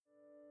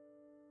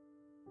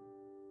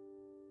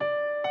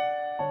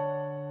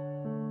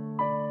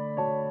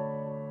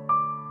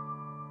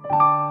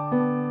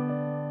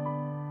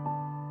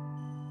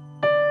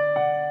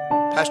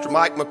Pastor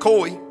Mike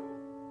McCoy,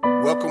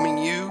 welcoming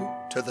you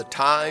to the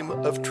Time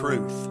of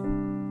Truth.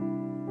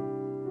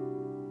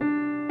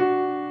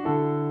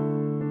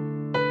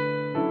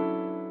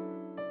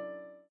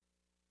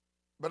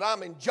 But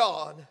I'm in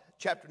John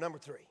chapter number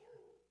 3.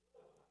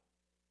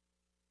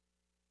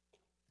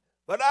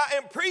 But I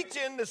am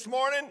preaching this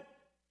morning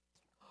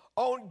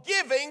on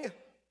giving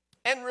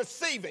and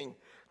receiving.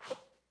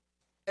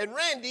 And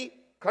Randy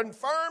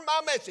confirmed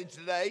my message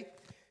today.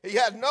 He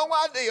had no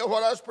idea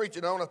what I was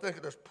preaching on. I think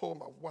I just pulled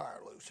my wire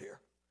loose here.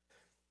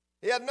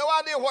 He had no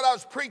idea what I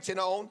was preaching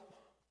on,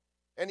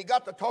 and he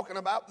got to talking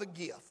about the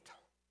gift.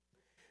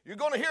 You're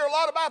going to hear a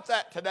lot about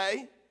that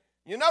today.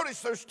 You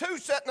notice there's two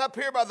sitting up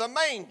here by the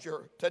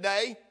manger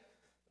today.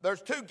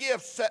 There's two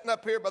gifts sitting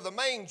up here by the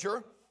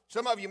manger.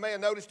 Some of you may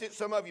have noticed it,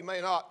 some of you may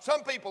not.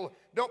 Some people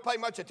don't pay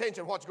much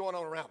attention to what's going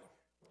on around them.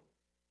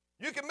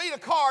 You can meet a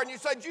car and you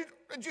say,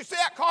 did you see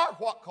that car?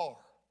 What car?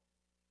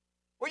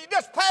 Well, you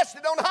just passed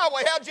it on the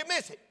highway. How'd you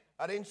miss it?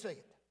 I didn't see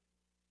it.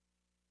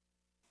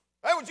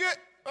 That was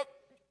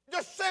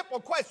just simple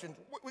questions.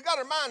 We got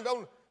our mind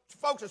on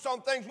focus on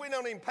things we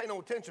don't even pay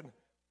no attention.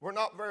 We're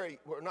not very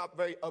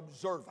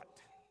observant.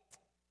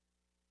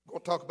 We're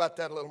going to talk about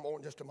that a little more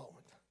in just a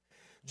moment.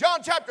 John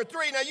chapter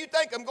 3. Now you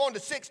think I'm going to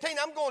 16.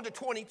 I'm going to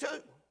 22.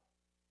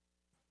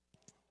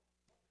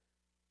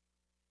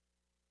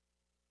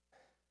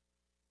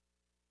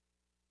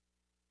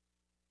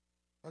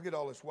 I'll get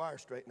all this wire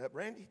straightened up.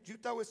 Randy, did you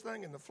throw this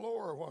thing in the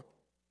floor or what?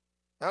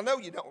 I know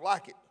you don't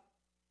like it.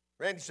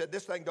 Randy said,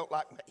 this thing don't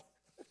like me.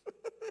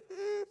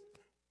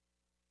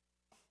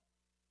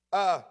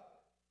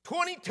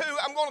 22,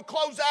 I'm going to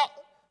close out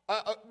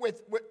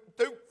with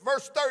through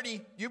verse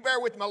 30. You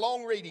bear with my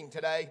long reading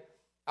today.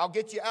 I'll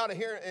get you out of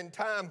here in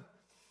time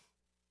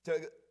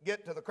to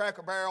get to the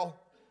Cracker Barrel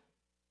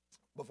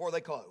before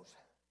they close.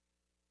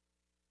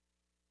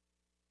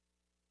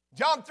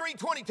 John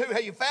 3:22,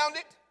 have you found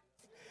it?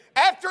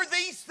 After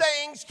these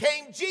things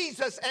came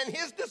Jesus and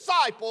his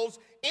disciples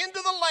into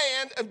the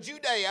land of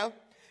Judea,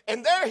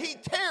 and there he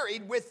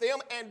tarried with them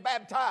and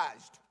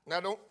baptized.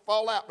 Now don't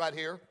fall out right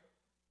here,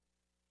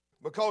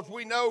 because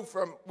we know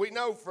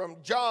from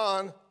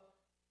John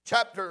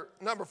chapter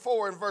number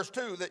 4 and verse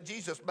 2 that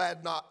Jesus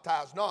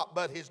baptized not,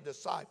 but his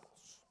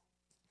disciples.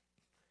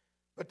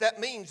 But that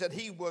means that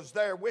he was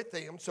there with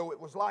them, so it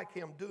was like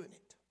him doing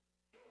it.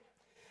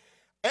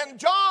 And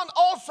John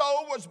also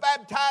was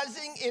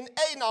baptizing in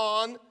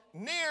Aenon,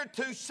 near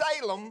to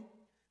Salem,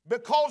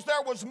 because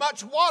there was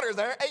much water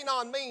there.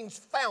 Aenon means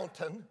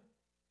fountain.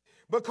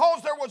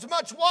 Because there was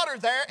much water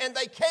there, and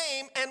they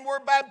came and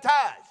were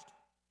baptized.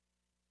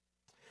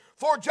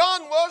 For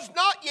John was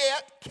not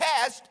yet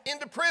cast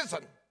into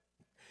prison.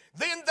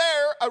 Then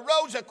there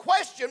arose a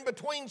question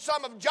between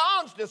some of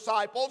John's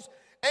disciples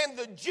and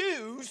the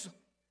Jews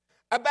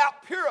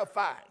about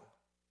purifying.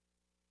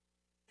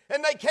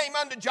 And they came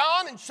unto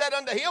John and said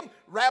unto him,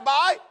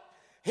 Rabbi,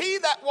 he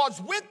that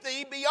was with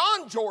thee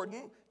beyond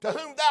Jordan, to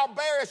whom thou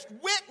bearest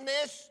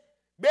witness,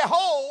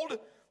 behold,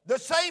 the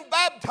same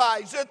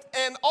baptizeth,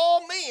 and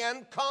all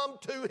men come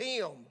to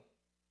him.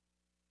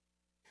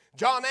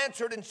 John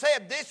answered and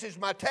said, this is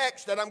my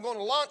text that I'm going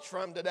to launch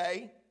from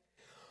today.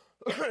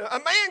 A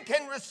man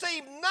can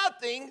receive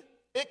nothing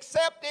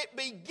except it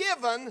be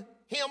given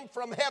him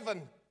from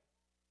heaven.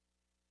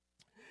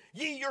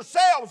 Ye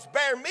yourselves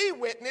bear me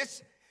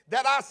witness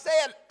that I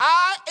said,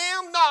 I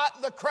am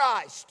not the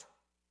Christ,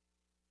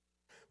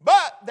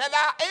 but that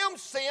I am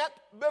sent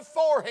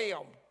before him.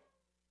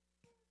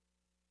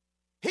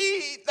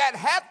 He that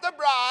hath the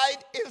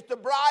bride is the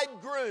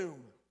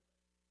bridegroom.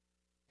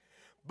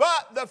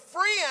 But the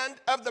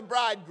friend of the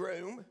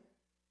bridegroom,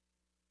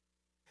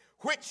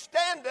 which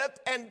standeth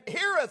and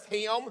heareth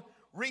him,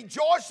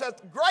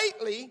 rejoiceth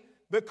greatly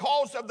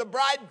because of the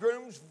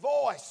bridegroom's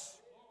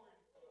voice.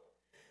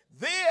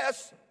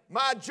 This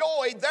my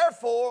joy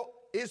therefore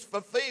is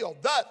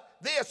fulfilled.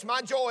 This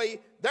my joy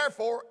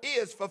therefore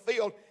is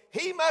fulfilled.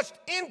 He must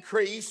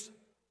increase,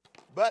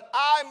 but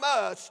I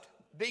must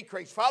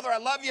decrease. Father, I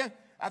love you.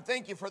 I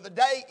thank you for the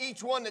day,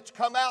 each one that's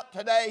come out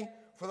today,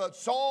 for the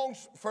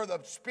songs, for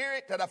the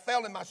spirit that I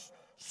felt in my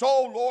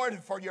soul, Lord,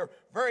 and for your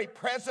very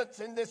presence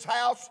in this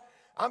house.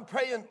 I'm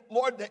praying,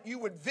 Lord, that you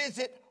would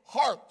visit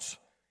hearts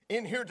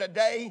in here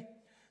today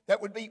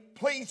that would be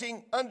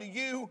pleasing unto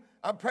you.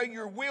 I pray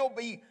your will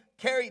be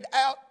carried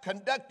out,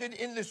 conducted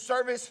in this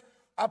service.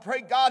 I pray,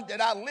 God, that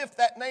I lift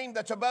that name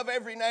that's above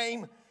every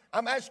name.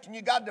 I'm asking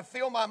you, God, to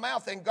fill my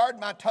mouth and guard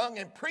my tongue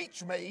and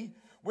preach me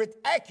with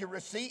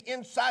accuracy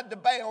inside the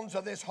bounds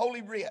of this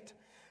holy writ.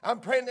 I'm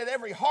praying that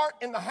every heart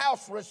in the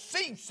house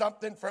receives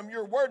something from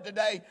your word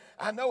today.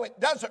 I know it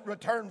doesn't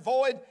return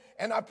void,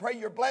 and I pray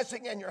your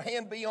blessing and your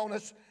hand be on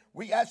us.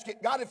 We ask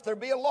it, God, if there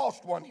be a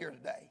lost one here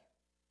today.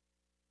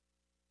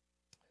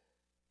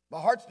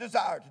 My heart's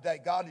desire today,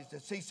 God, is to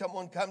see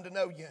someone come to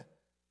know you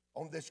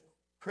on this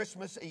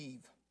Christmas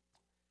Eve,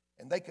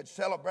 and they could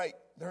celebrate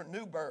their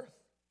new birth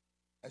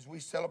as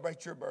we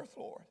celebrate your birth,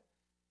 Lord.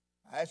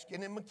 I ask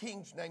it in my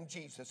King's name,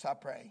 Jesus, I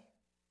pray.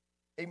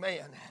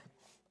 Amen.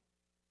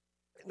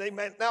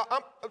 Amen. Now,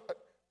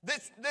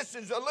 This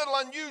is a little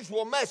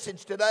unusual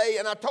message today,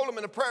 and I told him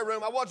in the prayer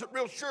room I wasn't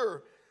real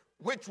sure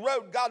which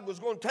road God was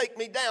going to take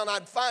me down.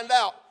 I'd find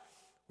out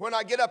when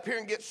I get up here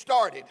and get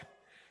started.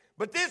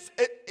 But this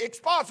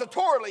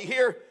expositorily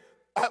here,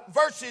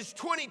 verses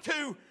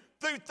 22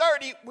 through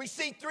 30, we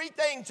see three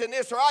things in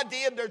this, or I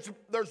did.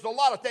 There's a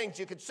lot of things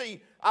you could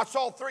see. I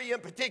saw three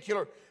in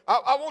particular.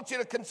 I want you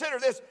to consider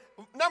this.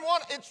 Number one,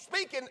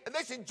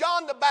 this is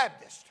John the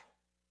Baptist.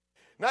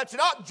 Now, it's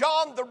not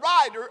John the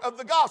writer of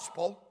the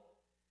gospel.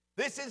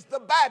 This is the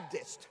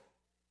Baptist.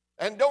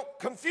 And don't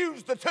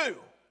confuse the two.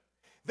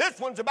 This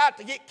one's about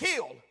to get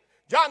killed.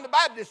 John the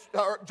Baptist,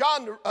 or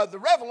John the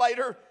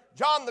Revelator,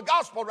 John the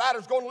gospel writer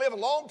is going to live a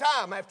long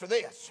time after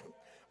this.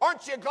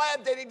 Aren't you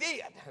glad that he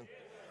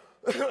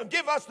did?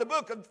 Give us the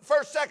book of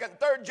 1st, 2nd,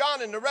 3rd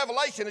John and the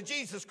revelation of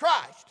Jesus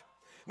Christ.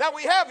 Now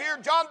we have here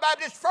John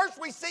Baptist.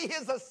 First we see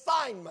his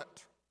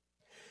assignment.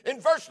 In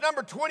verse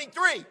number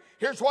 23,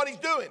 here's what he's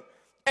doing.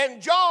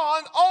 And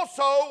John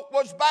also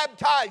was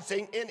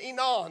baptizing in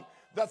Enon,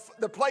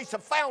 the place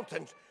of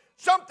fountains.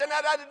 Something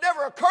that had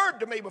never occurred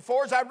to me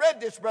before as I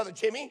read this, Brother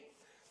Jimmy,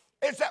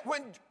 is that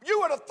when you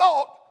would have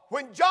thought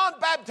when John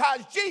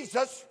baptized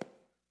Jesus,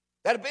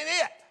 that'd have been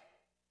it.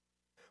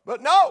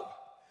 But no,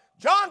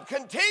 John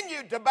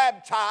continued to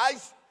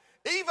baptize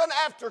even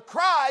after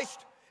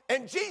Christ,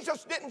 and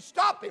Jesus didn't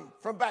stop him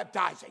from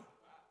baptizing.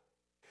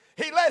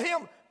 He let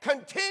him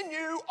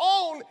continue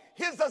on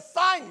his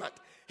assignment.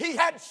 He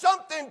had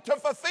something to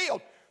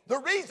fulfill. The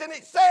reason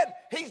it said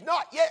he's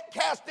not yet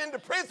cast into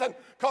prison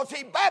because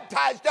he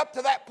baptized up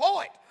to that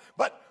point.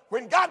 But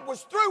when God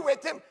was through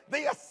with him,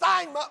 the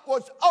assignment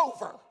was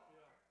over.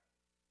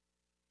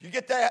 You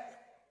get that?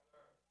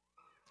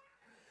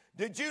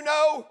 Did you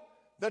know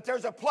that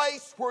there's a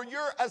place where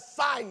your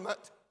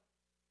assignment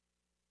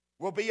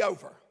will be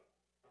over?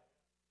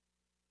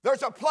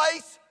 There's a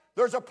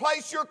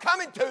place you're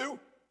coming to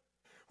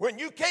when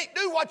you can't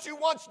do what you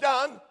once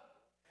done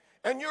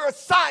and your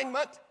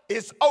assignment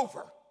is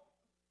over.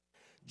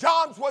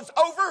 John's was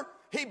over.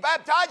 He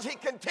baptized. He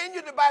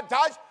continued to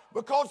baptize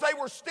because they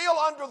were still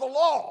under the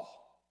law.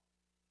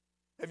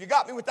 Have you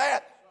got me with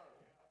that?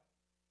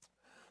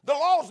 The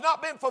law's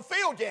not been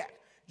fulfilled yet.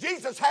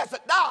 Jesus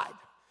hasn't died.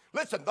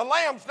 Listen, the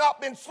lamb's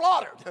not been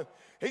slaughtered.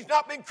 He's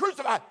not been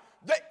crucified.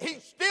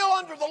 He's still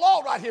under the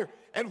law right here.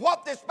 And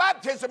what this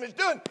baptism is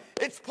doing,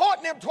 it's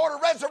pointing them toward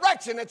a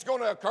resurrection that's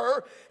going to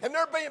occur. And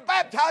they're being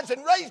baptized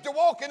and raised to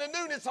walk in the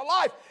newness of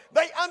life.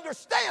 They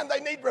understand they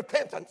need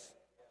repentance.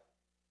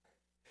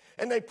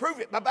 And they prove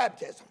it by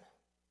baptism.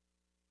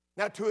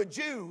 Now to a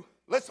Jew,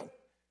 listen,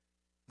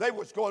 they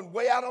was going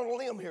way out on a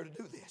limb here to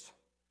do this.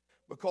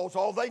 Because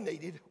all they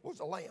needed was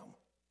a lamb.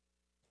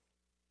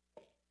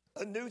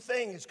 A new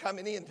thing is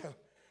coming in,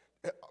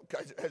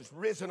 has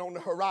risen on the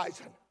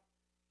horizon.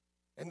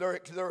 And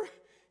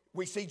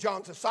we see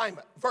John's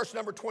assignment. Verse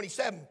number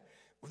 27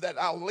 that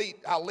I'll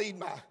lead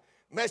my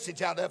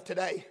message out of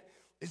today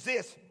is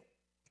this,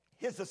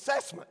 his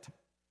assessment.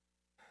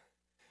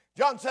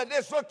 John said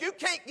this, look, you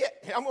can't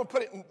get, I'm going to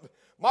put it in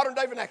modern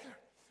day vernacular.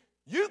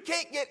 You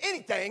can't get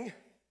anything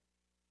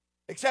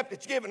except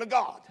it's given to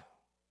God.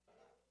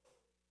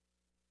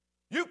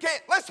 You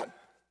can't, listen,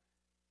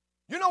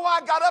 you know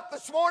why I got up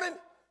this morning?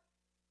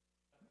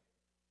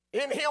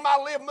 In him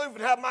I live, move,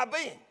 and have my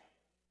being.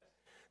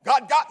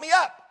 God got me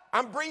up.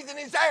 I'm breathing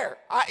his air.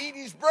 I eat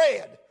his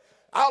bread.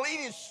 I'll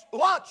eat his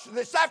lunch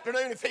this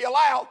afternoon if he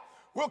allow.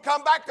 We'll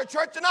come back to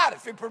church tonight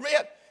if he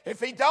permit. If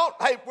he don't,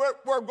 hey,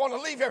 we're going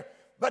to leave here.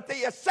 But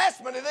the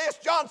assessment of this,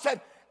 John said,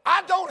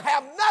 I don't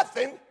have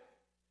nothing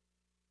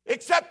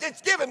except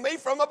it's given me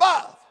from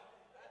above.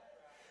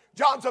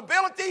 John's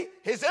ability,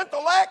 his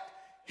intellect,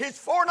 his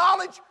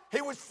foreknowledge,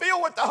 he was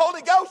filled with the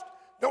Holy Ghost.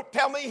 Don't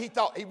tell me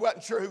he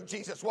wasn't sure who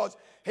Jesus was.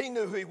 He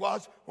knew who he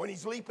was when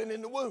he's leaping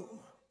in the womb.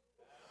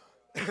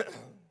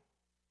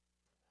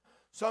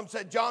 Some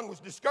said John was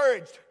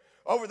discouraged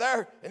over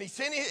there, and he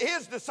sent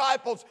his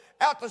disciples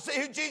out to see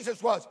who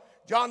Jesus was.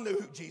 John knew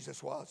who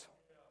Jesus was.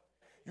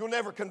 You'll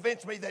never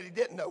convince me that he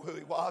didn't know who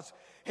he was.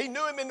 He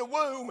knew him in the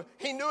womb.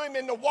 He knew him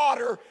in the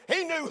water.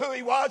 He knew who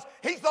he was.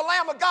 He's the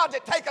Lamb of God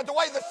that taketh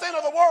away the sin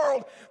of the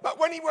world. But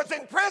when he was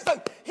in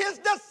prison, his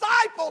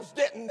disciples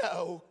didn't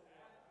know.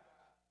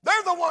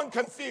 They're the one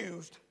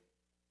confused.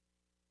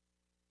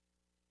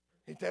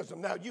 He tells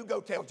them, now you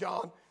go tell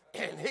John.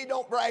 And he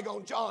don't brag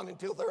on John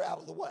until they're out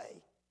of the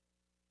way.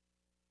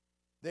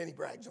 Then he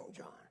brags on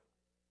John.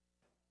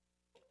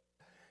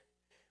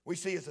 We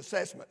see his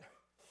assessment.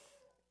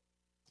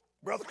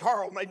 Brother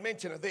Carl made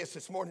mention of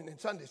this morning in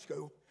Sunday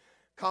school,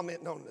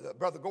 commenting on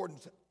Brother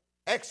Gordon's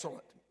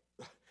excellent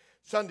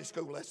Sunday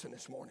school lesson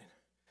this morning.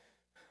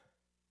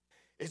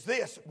 Is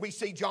this, we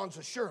see John's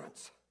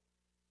assurance.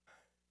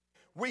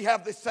 We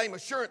have this same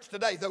assurance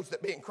today, those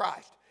that be in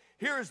Christ.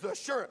 Here is the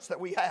assurance that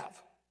we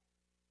have.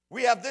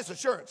 We have this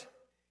assurance.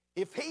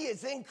 If he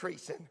is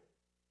increasing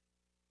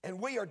and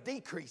we are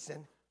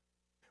decreasing,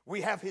 we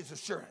have his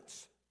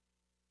assurance.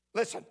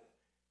 Listen,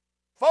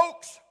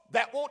 folks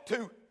that want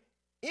to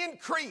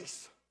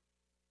increase,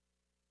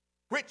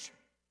 which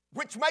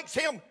which makes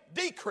him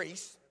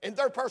decrease in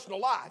their personal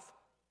life.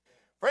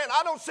 Friend,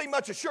 I don't see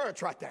much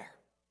assurance right there.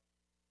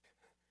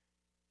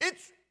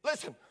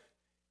 Listen,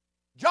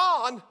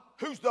 John,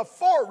 who's the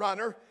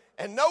forerunner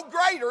and no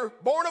greater,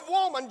 born of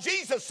woman,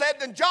 Jesus said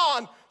than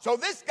John, so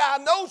this guy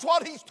knows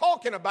what he's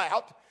talking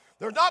about.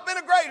 There's not been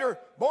a greater,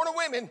 born of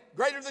women,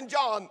 greater than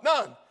John,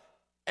 none.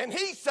 And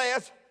he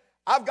says,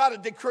 I've got to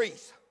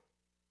decrease.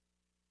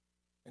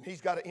 And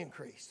he's got to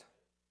increase.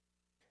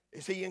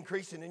 Is he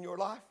increasing in your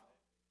life?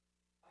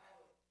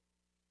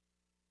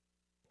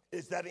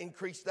 Is that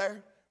increase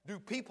there? Do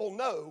people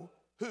know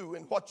who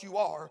and what you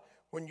are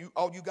when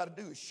all you got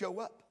to do is show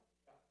up?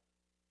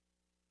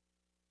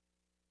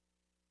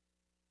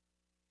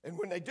 And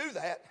when they do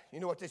that, you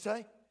know what they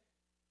say?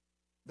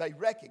 They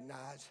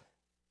recognize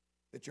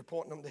that you're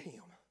pointing them to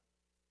him.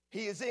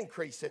 He is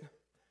increasing.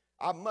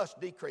 I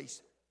must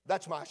decrease.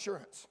 That's my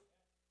assurance.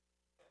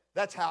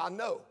 That's how I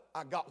know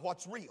I got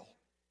what's real,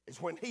 is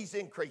when he's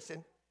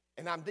increasing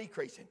and I'm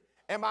decreasing.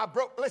 Am I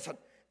broke? Listen,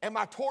 am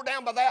I tore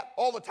down by that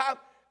all the time?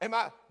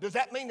 Does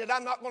that mean that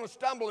I'm not going to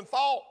stumble and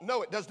fall?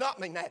 No, it does not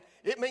mean that.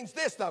 It means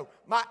this, though.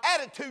 My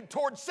attitude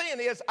towards sin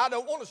is I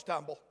don't want to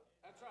stumble.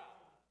 That's right.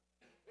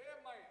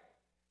 Amen.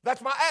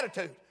 That's my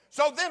attitude.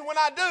 So then when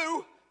I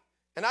do,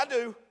 and I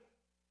do,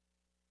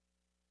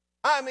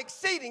 I'm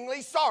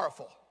exceedingly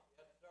sorrowful.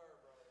 Yes, sir,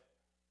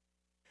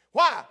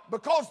 brother. Why?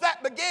 Because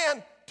that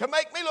began to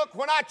make me look,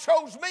 when I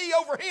chose me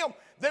over him,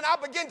 then I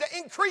begin to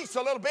increase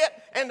a little bit,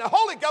 and the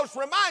Holy Ghost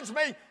reminds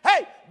me,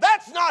 hey,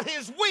 that's not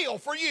his will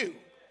for you.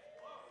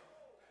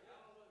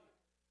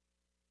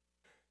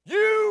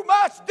 You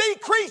must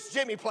decrease,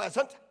 Jimmy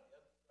Pleasant.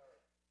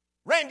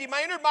 Randy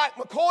Maynard, Mike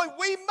McCoy,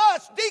 we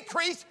must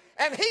decrease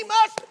and he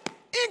must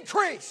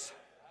increase.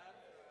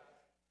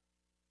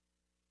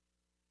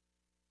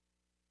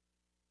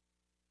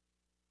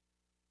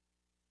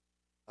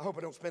 I hope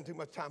I don't spend too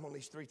much time on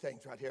these three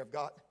things right here. I've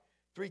got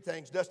three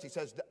things. Dusty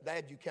says,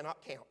 Dad, you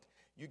cannot count.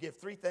 You give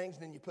three things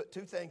and then you put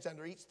two things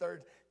under each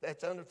third.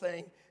 That's under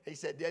thing. He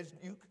said, Dad,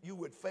 you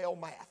would fail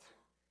math.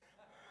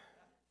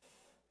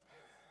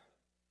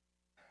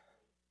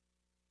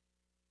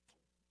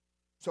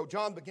 So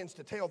John begins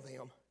to tell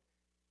them,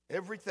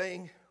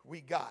 everything we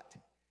got,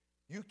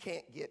 you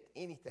can't get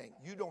anything.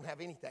 You don't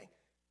have anything.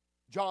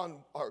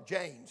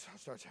 James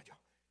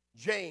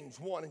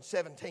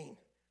 1:17,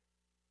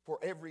 for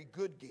every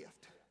good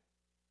gift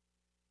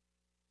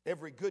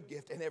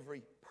and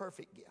every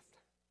perfect gift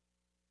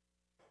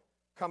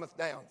cometh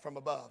down from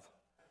above,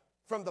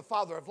 from the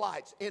Father of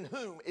lights, in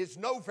whom is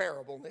no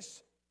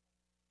variableness.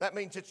 That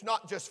means it's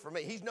not just for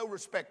me. He's no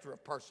respecter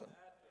of person.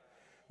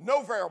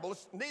 No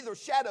variables, neither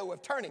shadow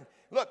of turning.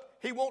 Look,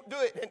 he won't do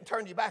it and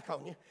turn you back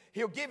on you.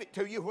 He'll give it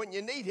to you when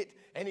you need it,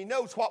 and he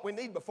knows what we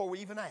need before we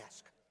even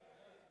ask.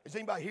 Is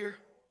anybody here?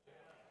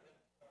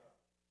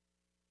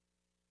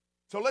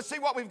 So let's see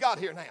what we've got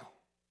here now.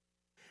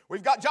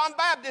 We've got John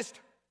Baptist,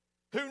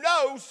 who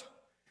knows,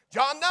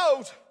 John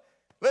knows,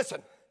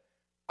 listen,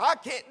 I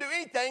can't do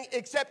anything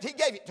except he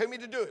gave it to me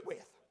to do it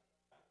with.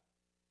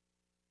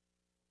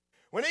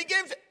 When he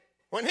gives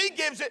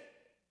it,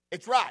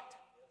 it's right.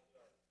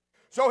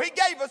 So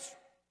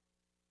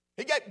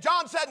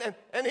John said,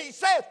 and he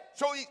said,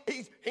 so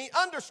he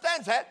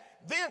understands that.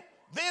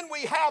 Then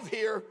we have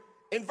here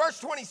in verse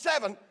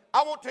 27,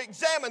 I want to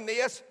examine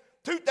this,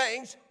 two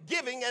things,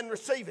 giving and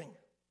receiving.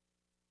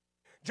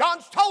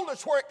 John's told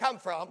us where it come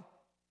from.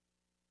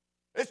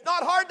 It's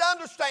not hard to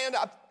understand.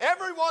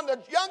 Everyone, the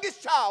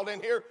youngest child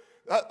in here,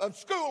 of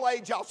school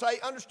age, I'll say,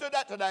 understood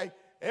that today.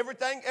 Every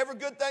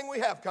good thing we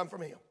have come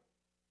from him.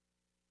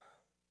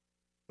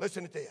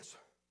 Listen to this.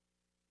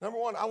 Number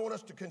one, I want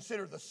us to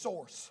consider the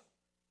source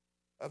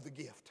of the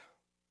gift.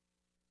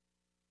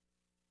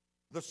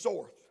 The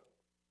source.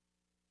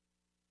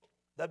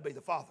 That'd be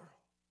the Father.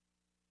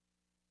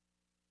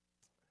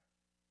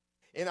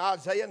 In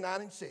Isaiah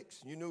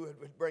 9:6, you knew it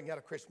would bring out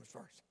a Christmas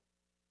verse.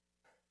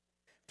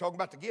 Talking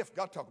about the gift,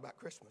 God talk about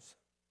Christmas.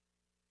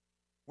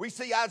 We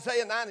see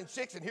Isaiah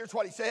 9:6, and here's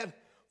what he said.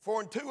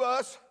 For unto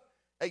us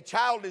a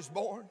child is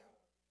born,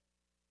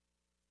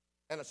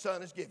 and a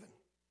son is given.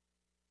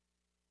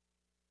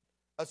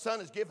 A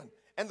son is given,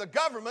 and the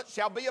government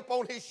shall be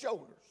upon his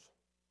shoulders.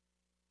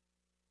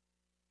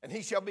 And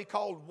he shall be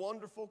called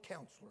Wonderful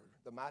Counselor,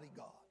 the Mighty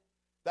God,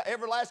 the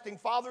Everlasting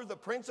Father, the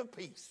Prince of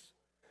Peace.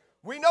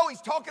 We know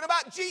he's talking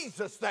about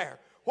Jesus there.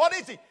 What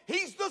is he?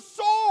 He's the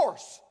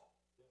source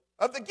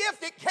of the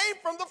gift. It came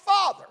from the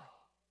Father.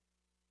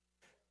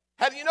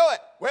 How do you know it?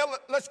 Well,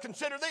 let's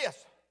consider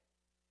this.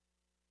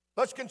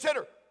 Let's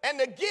consider. And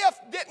the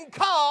gift didn't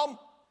come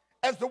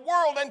as the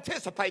world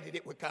anticipated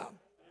it would come.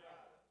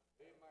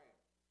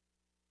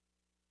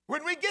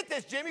 When we get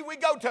this, Jimmy, we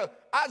go to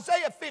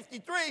Isaiah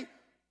 53.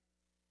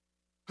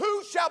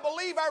 Who shall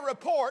believe our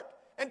report,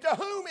 and to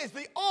whom is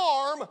the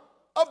arm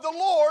of the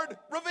Lord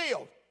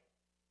revealed?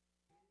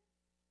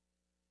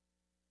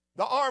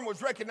 The arm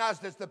was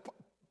recognized as the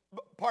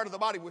part of the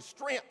body with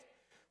strength.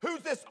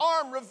 Who's this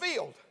arm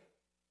revealed?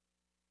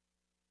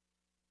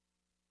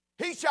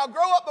 He shall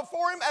grow up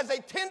before him as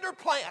a tender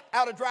plant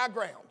out of dry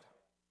ground.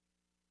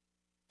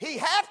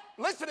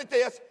 listen to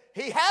this,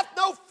 he hath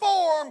no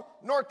form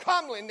nor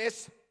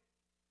comeliness.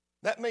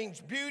 That means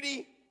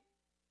beauty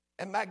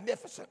and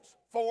magnificence.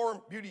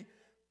 Form, beauty,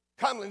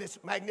 comeliness,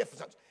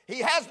 magnificence. He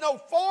has no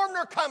form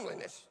nor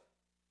comeliness.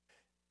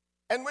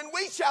 And when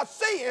we shall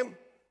see him,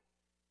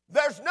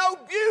 there's no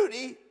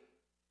beauty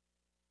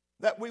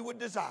that we would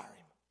desire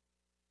him.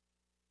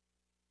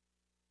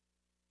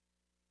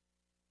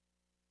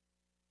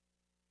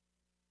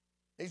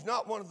 He's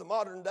not one of the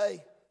modern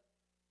day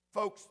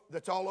folks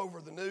that's all over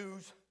the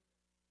news,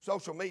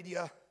 social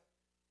media,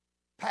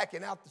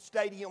 packing out the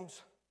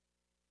stadiums.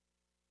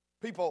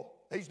 People,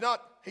 he's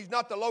not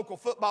the local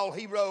football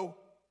hero.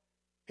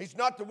 He's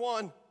not the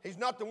one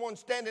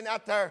standing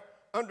out there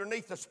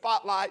underneath the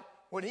spotlight.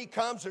 When he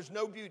comes, there's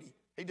no beauty.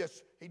 He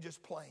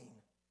just plain.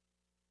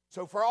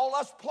 So for all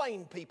us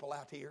plain people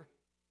out here,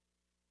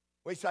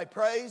 we say,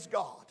 praise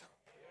God.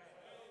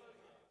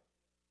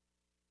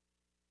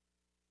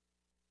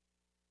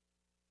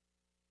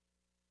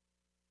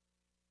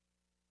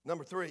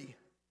 Number 3,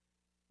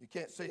 you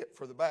can't see it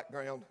for the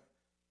background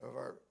of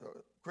our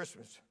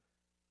Christmas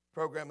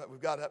program that we've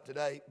got up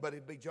today, but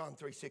it'd be John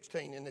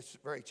 3:16 in this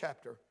very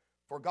chapter.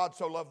 For God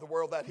so loved the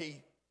world that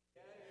he,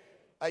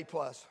 A+,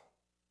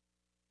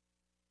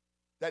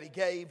 that he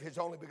gave his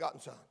only begotten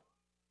Son.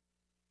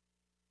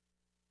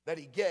 That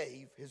he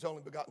gave his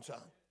only begotten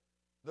Son.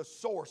 The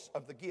source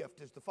of the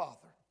gift is the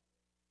Father.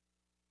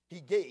 He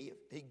gave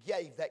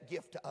that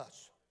gift to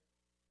us.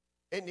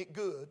 Isn't it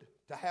good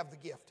to have the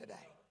gift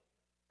today?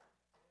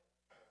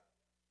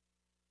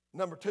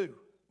 Number two,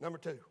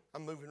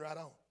 I'm moving right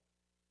on.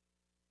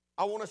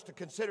 I want us to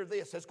consider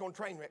this. It's going to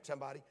train wreck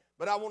somebody,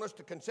 but I want us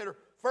to consider,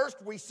 first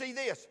we see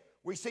this.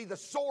 We see the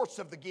source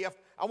of the gift.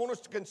 I want us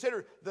to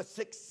consider the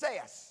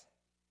success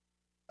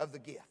of the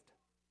gift.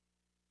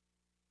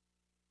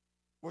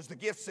 Was the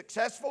gift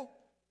successful?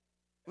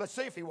 Let's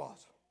see if he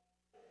was.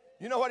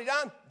 You know what he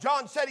done?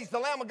 John said he's the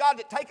Lamb of God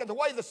that taketh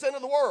away the sin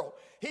of the world.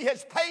 He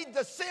has paid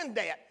the sin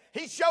debt.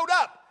 He showed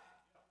up.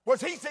 Was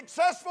he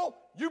successful?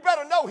 You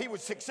better know he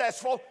was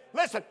successful.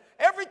 Listen,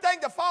 everything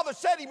the Father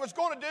said he was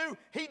going to do,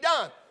 he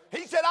done.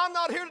 He said, I'm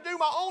not here to do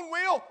my own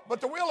will,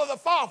 but the will of the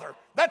Father.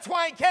 That's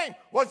why he came.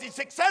 Was he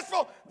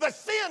successful? The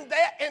sin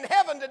debt in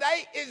heaven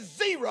today is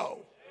 0.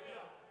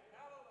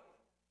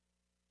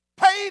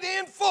 Paid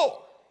in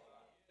full.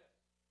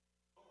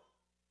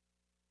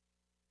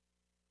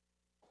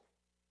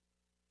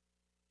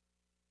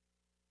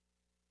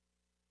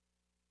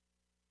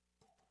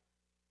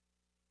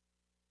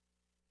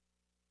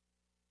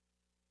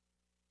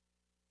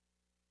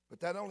 But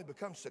that only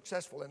becomes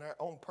successful in our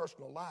own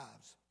personal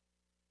lives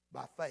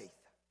by faith.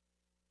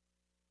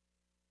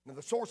 Now,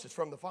 the source is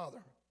from the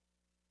Father,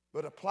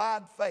 but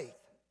applied faith.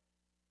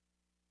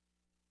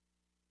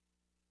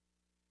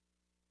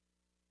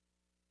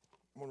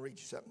 I'm going to read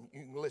you something.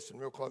 You can listen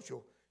real close.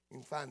 You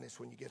can find this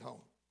when you get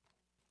home.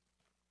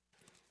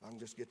 I can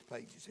just get the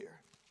pages here.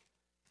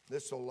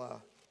 This is a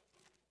lot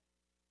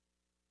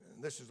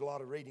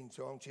of reading,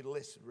 so I want you to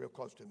listen real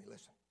close to me.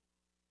 Listen.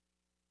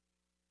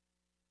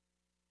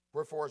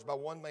 Wherefore, as by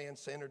one man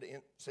sin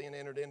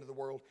entered into the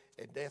world,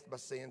 and death by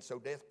sin, so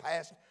death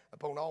passed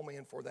upon all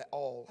men, for that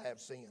all have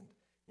sinned.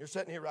 You're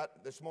sitting here right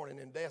this morning,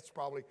 and death's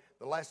probably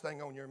the last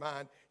thing on your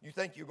mind. You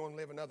think you're going to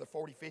live another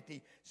 40,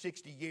 50,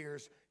 60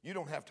 years. You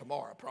don't have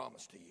tomorrow, I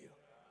promise to you.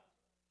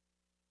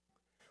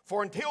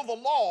 For until the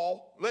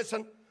law,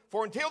 listen,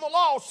 for until the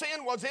law,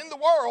 sin was in the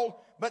world,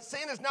 but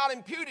sin is not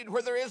imputed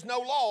where there is no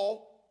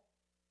law.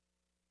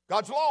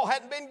 God's law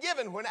hadn't been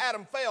given when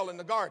Adam fell in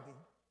the garden.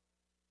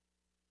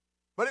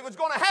 But it was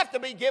going to have to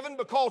be given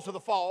because of the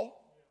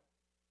fall.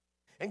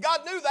 And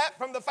God knew that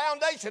from the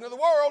foundation of the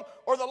world,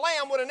 or the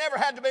lamb would have never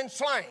had to been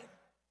slain.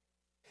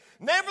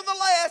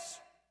 Nevertheless,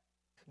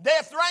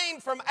 death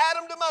reigned from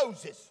Adam to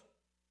Moses.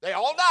 They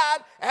all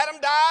died.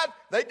 Adam died.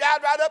 They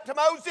died right up to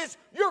Moses.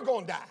 You're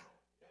going to die.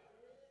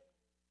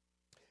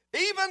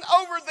 Even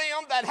over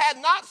them that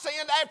had not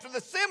sinned after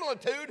the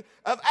similitude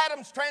of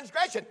Adam's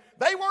transgression.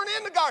 They weren't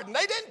in the garden.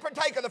 They didn't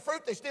partake of the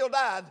fruit. They still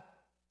died.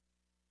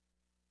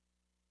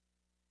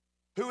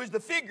 Who is the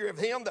figure of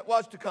him that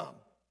was to come.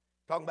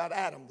 Talking about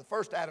Adam. The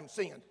first Adam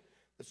sinned.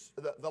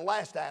 The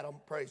last Adam,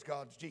 praise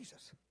God, is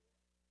Jesus.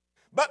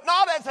 But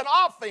not as an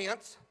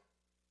offense,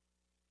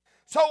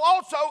 so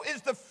also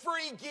is the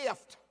free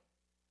gift.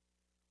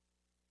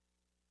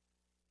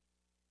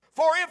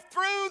 For if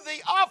through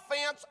the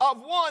offense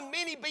of one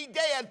many be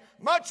dead,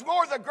 much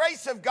more the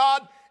grace of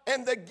God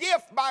and the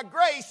gift by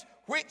grace,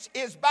 which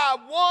is by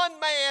one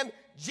man,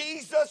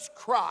 Jesus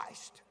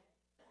Christ.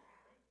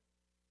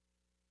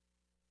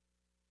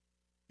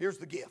 Here's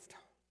the gift.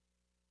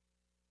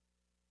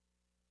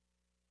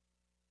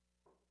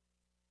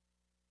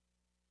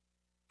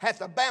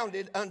 Hath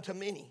abounded unto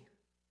many.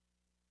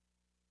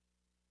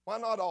 Why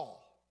not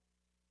all?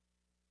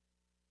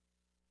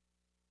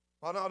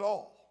 Why not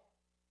all?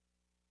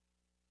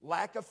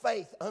 Lack of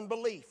faith,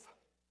 unbelief.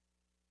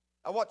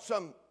 I watched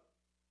some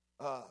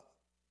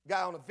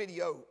guy on a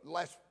video the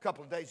last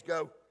couple of days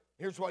ago.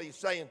 Here's what he's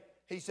saying.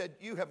 He said,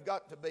 you have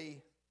got to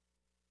be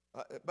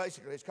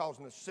Basically, it's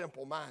causing us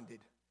simple-minded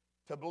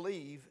to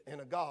believe in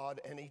a God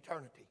and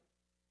eternity.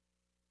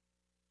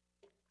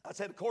 I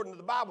said, according to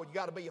the Bible, you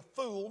got to be a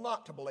fool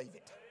not to believe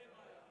it.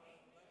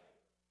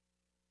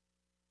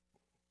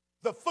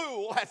 The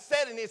fool has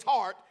said in his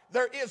heart,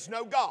 there is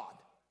no God.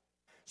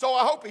 So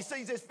I hope he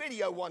sees this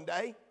video one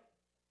day,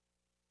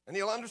 and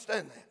he'll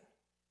understand that.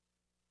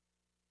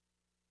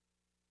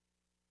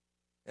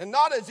 And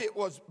not as it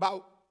was by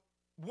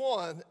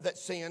one that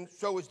sinned,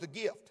 so is the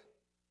gift.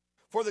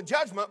 For the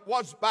judgment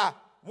was by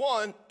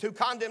one to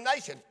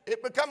condemnation.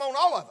 It would come on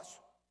all of us.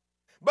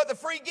 But the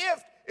free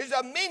gift is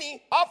of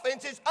many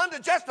offenses unto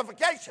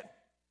justification.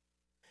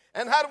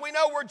 And how do we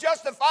know we're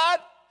justified?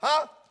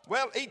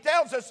 Well, he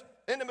tells us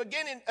in the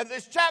beginning of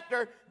this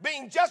chapter,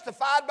 being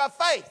justified by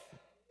faith.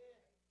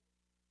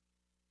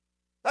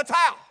 That's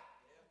how.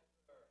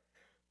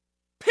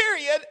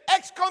 Period,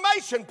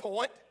 exclamation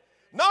point.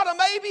 Not a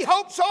maybe,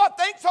 hope so, I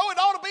think so, it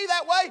ought to be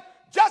that way.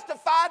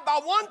 Justified by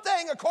one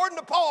thing according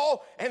to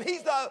Paul, and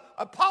he's the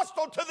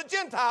apostle to the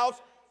Gentiles,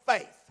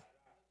 faith.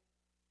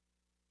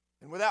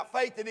 And without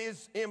faith it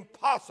is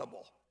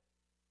impossible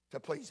to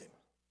please him.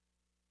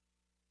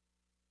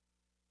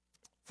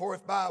 For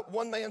if by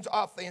one man's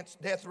offense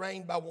death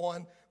reigned by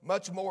one,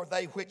 much more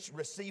they which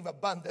receive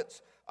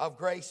abundance of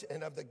grace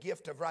and of the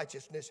gift of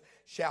righteousness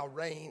shall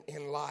reign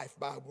in life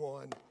by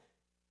one,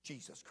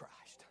 Jesus Christ.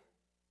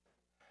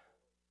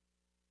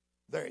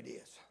 There it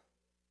is.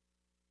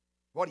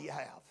 What do you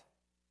have?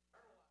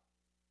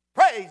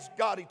 Praise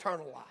God,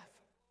 eternal life.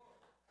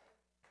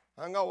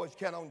 I can always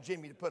count on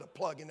Jimmy to put a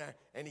plug in there,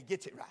 and he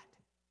gets it right.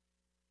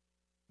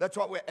 That's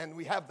what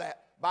we have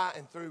that by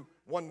and through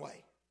one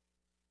way.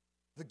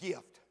 The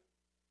gift.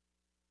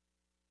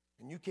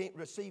 And you can't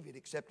receive it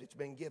except it's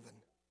been given.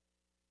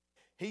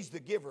 He's the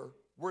giver,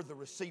 we're the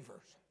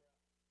receivers.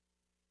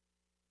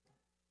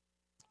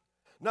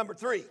 Number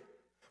 3.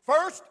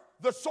 First,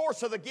 the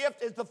source of the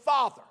gift is the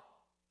Father.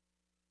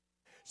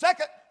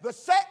 Second, the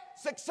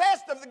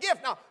success of the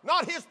gift. Now,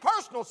 not his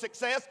personal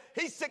success.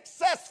 He's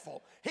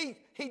successful. He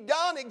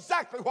done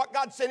exactly what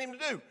God sent him to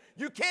do.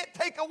 You can't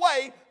take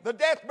away the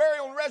death,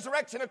 burial, and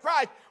resurrection of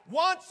Christ.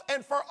 Once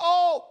and for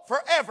all,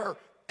 forever,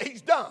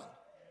 he's done.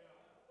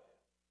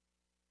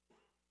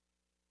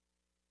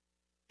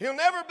 Sin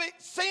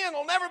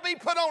will never be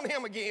put on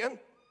him again.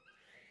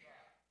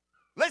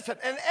 Listen,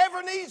 and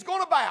every knee's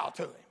going to bow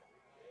to him.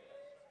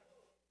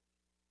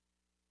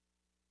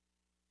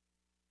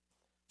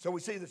 So we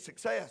see the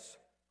success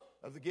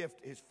of the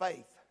gift is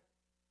faith.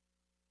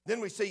 Then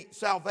we see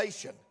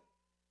salvation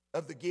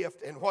of the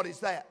gift. And what is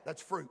that?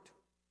 That's fruit.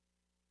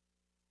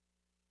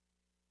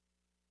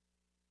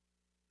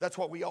 That's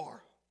what we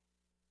are.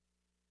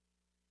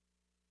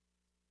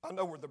 I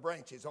know we're the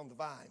branches on the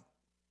vine.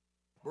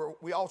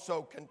 We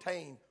also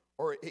contain,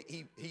 or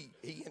he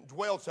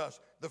indwells us,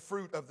 the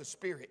fruit of the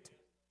Spirit.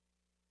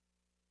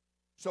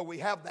 So we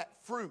have that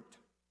fruit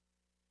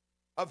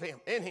of him,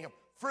 in him.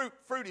 Fruit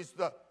is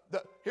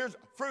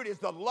fruit is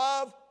the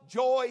love,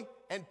 joy,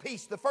 and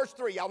peace. The first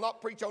 3, I'll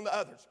not preach on the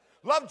others.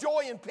 Love,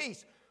 joy, and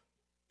peace.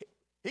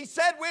 He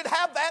said we'd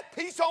have that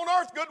peace on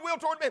earth, goodwill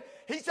toward men.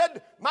 He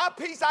said, my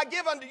peace I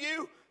give unto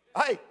you.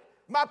 Hey,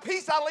 my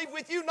peace I leave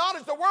with you, not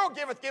as the world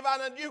giveth, give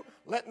I unto you.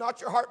 Let not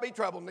your heart be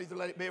troubled, neither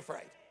let it be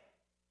afraid.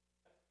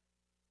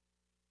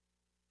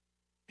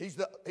 He's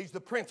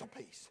the Prince of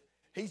Peace.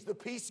 He's the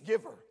peace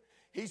giver.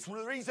 He's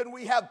the reason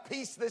we have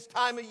peace this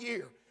time of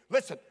year.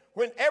 Listen,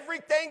 when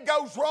everything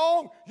goes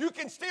wrong, you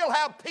can still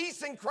have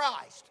peace in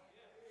Christ.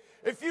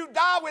 If you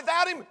die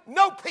without him,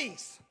 no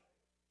peace.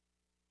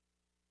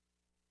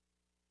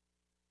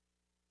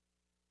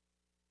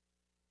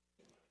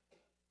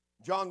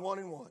 John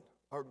 1:1,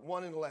 or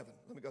 1:11.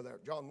 Let me go there.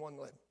 John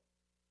 1:11.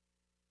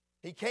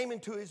 He came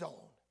into his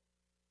own,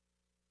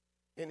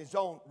 and his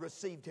own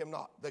received him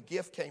not. The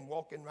gift came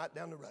walking right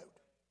down the road.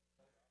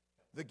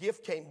 The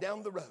gift came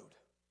down the road.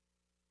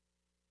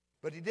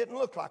 But he didn't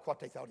look like what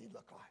they thought he'd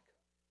look like.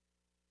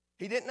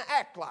 He didn't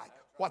act like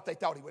what they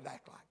thought he would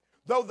act like.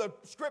 Though the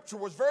scripture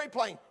was very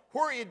plain,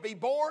 where he'd be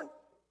born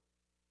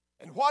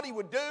and what he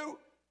would do,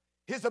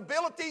 his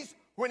abilities,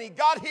 when he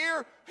got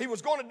here, he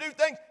was going to do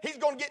things. He's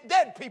going to get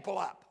dead people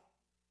up.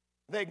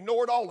 They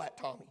ignored all that,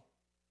 Tommy.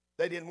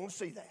 They didn't want to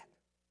see that.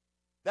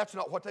 That's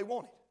not what they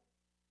wanted.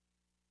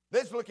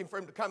 They're just looking for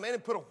him to come in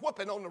and put a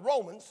whooping on the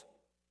Romans.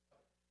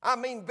 I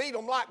mean, beat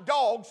them like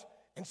dogs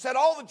and set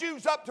all the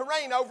Jews up to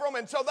reign over them,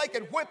 and so they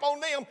could whip on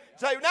them and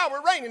say, now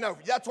we're reigning over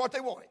you. That's what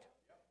they wanted.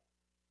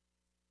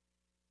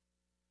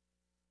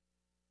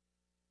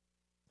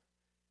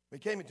 He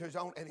came into his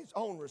own, and his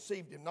own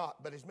received him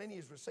not, but as many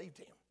as received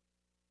him,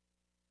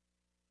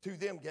 to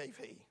them gave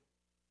he.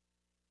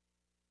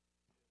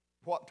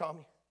 What,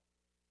 Tommy?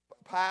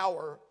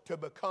 Power to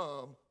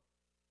become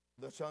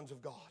the sons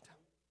of God.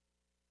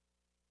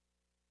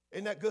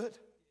 Isn't that good?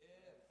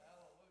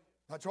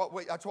 That's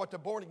what the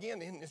born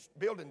again in this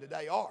building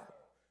today are.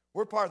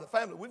 We're part of the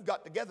family. We've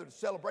got together to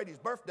celebrate his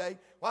birthday.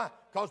 Why?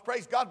 Because,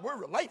 praise God, we're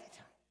related.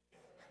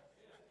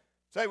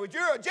 Say, well,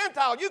 you're a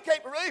Gentile. You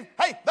can't believe.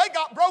 Hey, they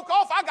got broke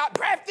off. I got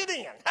drafted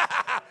in.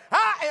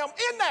 I am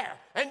in there,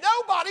 and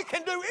nobody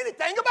can do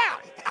anything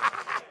about it.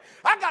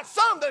 I got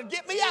some that would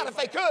get me out if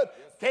they could.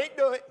 Can't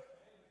do it.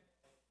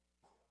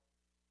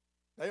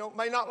 They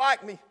may not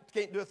like me.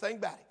 Can't do a thing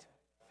about it.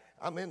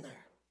 I'm in there.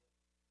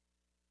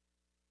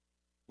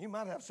 You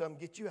might have some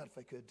get you out if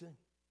they could, too.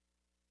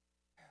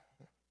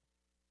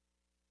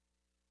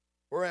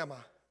 Where am I?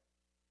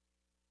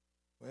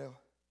 Well,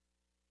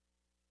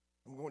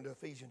 I'm going to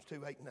Ephesians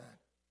 2, 8 and 9.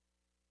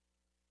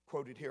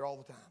 Quoted here all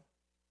the time.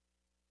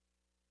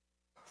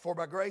 For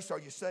by grace are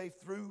you saved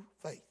through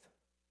faith.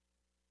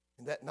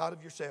 And that not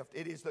of yourself.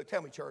 It is the,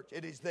 tell me church,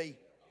 it is the,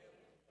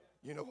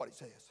 you know what it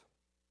says.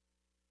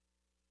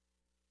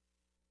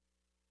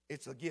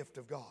 It's the gift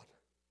of God.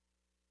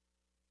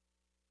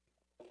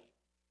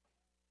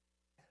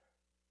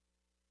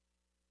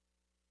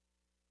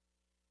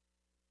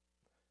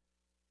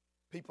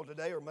 People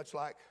today are much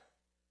like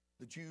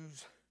the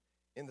Jews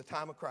in the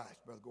time of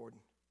Christ, Brother Gordon.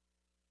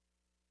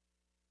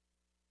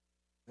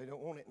 They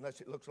don't want it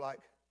unless it looks like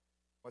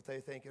what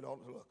they think it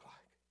ought to look like.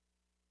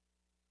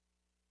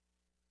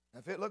 Now,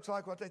 if it looks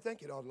like what they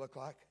think it ought to look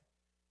like,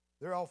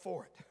 they're all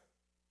for it.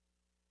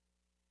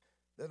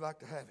 They'd like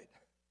to have it.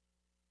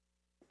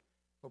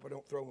 Hope I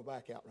don't throw my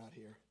back out right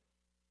here.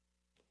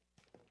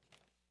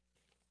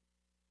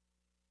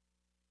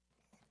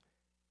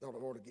 Thought I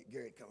ought to get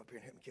Gary to come up here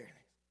and help me carry these.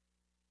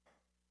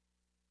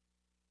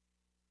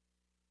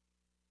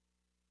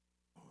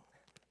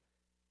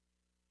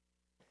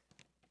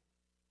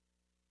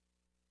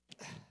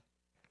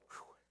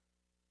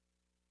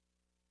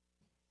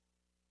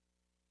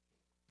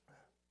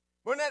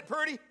 Wasn't that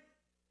pretty?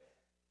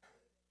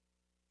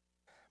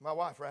 My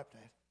wife wrapped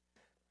that.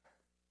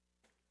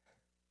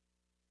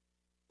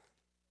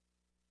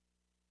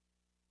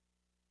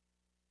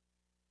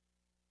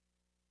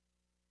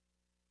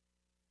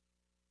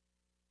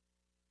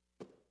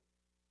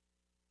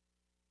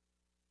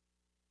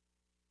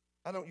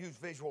 I don't use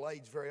visual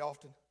aids very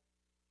often.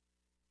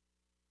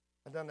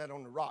 I've done that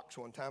on the rocks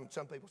one time, and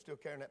some people still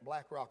carrying that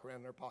black rock around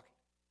in their pocket.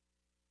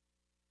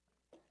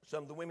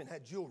 Some of the women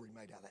had jewelry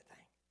made out of that thing.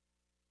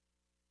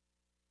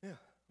 Yeah,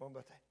 what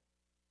about that?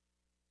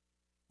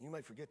 You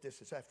may forget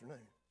this afternoon.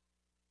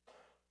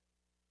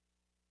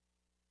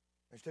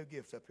 There's two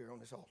gifts up here on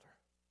this altar.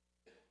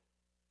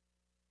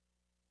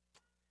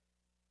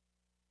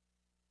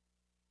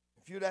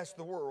 If you'd ask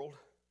the world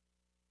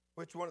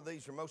which one of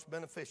these are most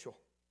beneficial,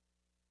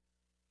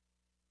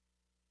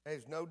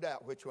 there's no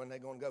doubt which one they're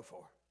going to go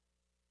for.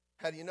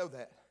 How do you know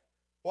that?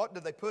 What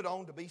do they put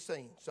on to be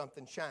seen?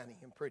 Something shiny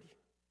and pretty.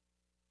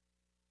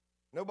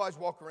 Nobody's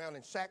walking around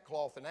in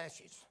sackcloth and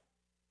ashes.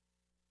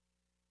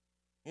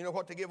 You know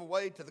what they give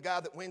away to the guy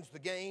that wins the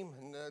game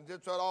and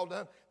gets it all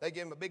done? They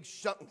give him a big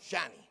something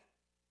shiny.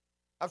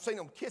 I've seen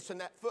them kissing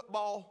that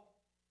football,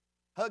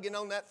 hugging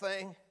on that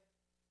thing.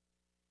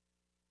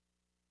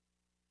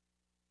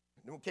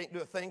 And we can't do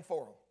a thing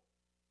for them.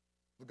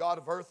 The God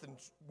of earth and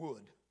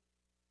wood.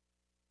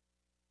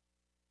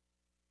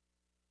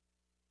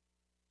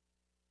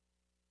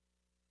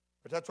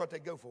 But that's what they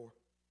go for.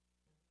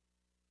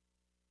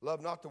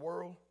 Love not the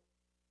world,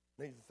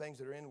 neither the things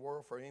that are in the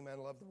world. For any man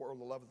love the world,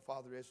 the love of the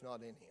Father is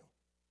not in him.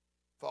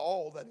 For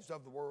all that is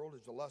of the world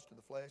is the lust of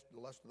the flesh, the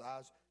lust of the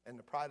eyes, and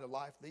the pride of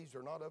life. These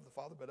are not of the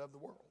Father, but of the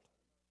world.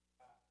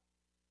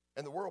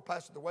 And the world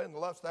passeth away, and the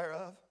lust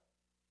thereof,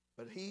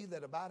 but he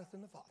that abideth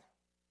in the Father.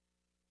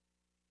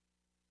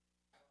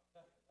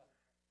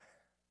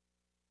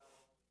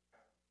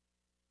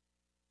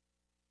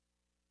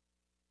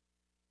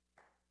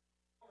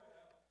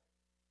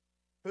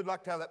 Who'd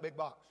like to have that big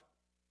box?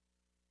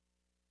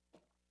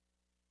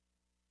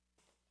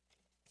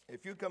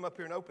 If you come up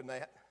here and open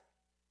that,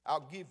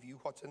 I'll give you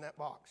what's in that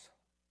box.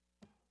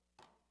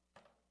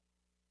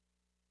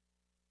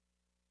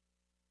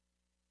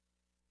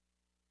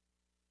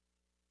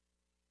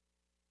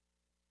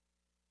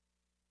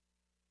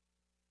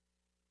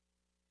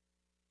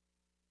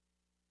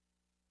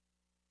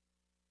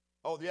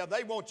 Oh, yeah,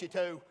 they want you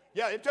to.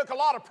 Yeah, it took a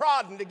lot of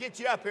prodding to get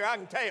you up here, I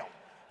can tell.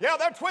 Yeah,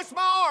 they'll twist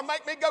my arm,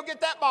 make me go get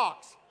that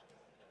box.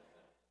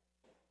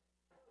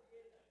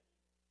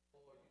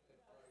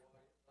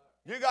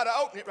 You got to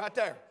open it right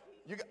there.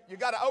 You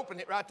got to open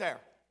it right there.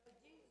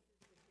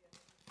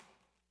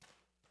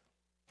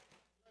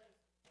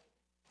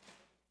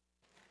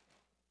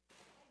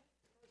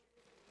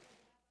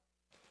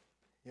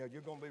 Yeah,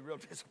 you're going to be real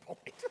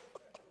disappointed.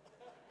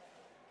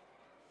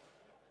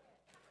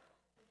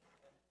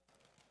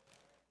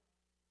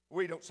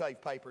 We don't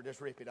save paper. Just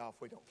rip it off.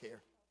 We don't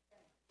care.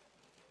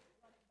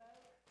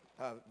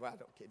 Well, I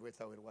don't care. We'll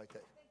throw it away too.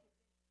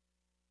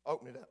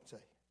 Open it up and see.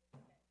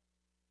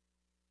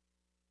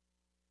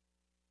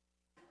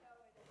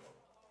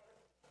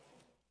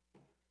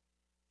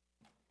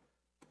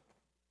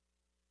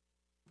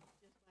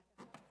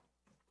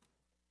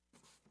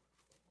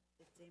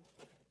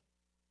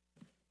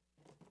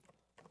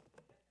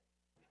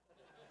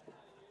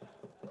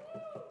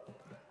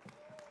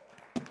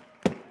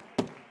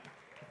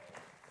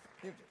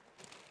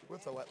 We'll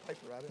throw that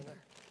paper right in there.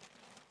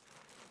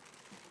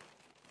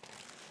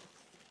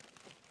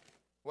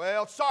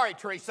 Well, sorry,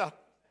 Teresa.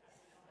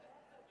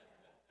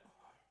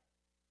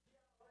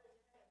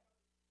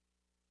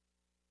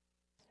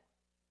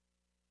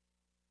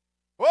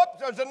 Whoops,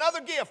 there's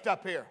another gift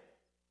up here.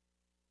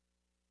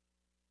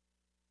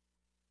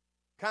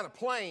 Kind of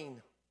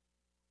plain.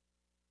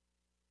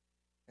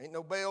 Ain't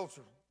no bells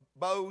or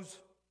bows.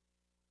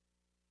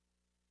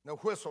 No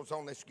whistles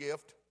on this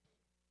gift.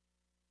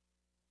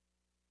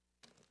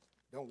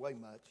 Don't weigh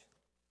much.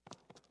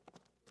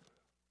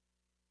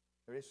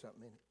 There is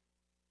something in it.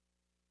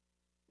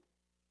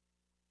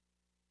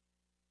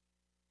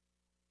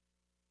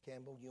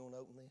 Campbell, you want to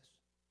open this?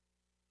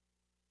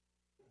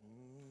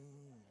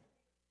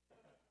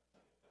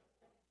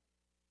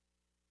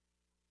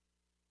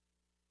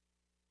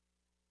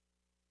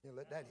 Yeah,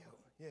 let Daddy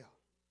open. Yeah.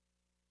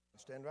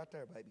 Stand right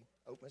there, baby.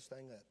 Open this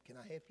thing up. Can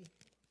I help you?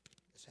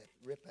 Let's help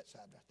you. Rip that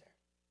side right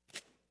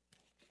there.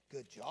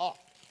 Good job.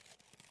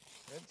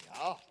 Good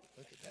job.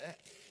 Look at that.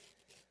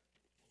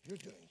 You're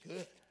doing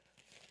good.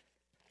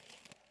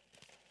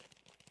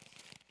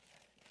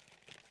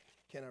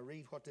 Can I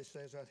read what this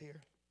says right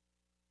here?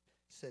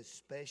 It says,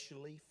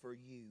 specially for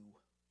you.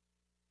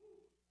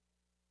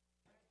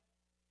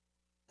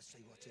 Let's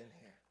see what's in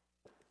here.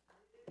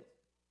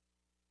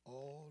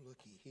 Oh,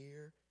 looky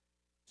here.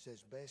 It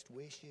says best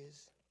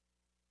wishes,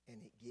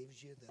 and it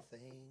gives you the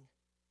thing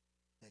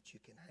that you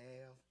can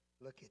have.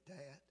 Look at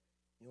that.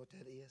 You know what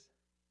that is?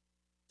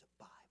 It's a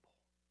Bible.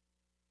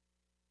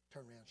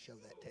 Turn around and show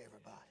that to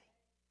everybody.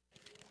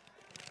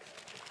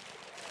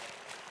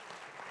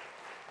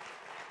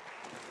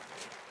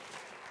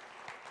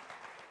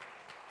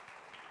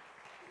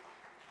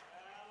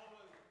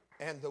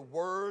 And the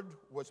Word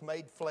was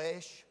made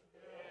flesh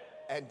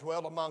and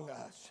dwelt among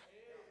us.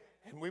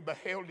 And we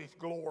beheld His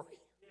glory.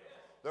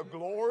 The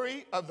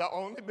glory of the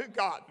only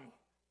begotten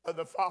of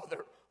the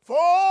Father,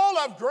 full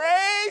of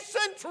grace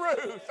and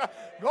truth.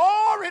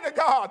 Glory to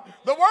God.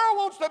 The world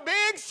wants the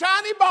big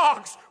shiny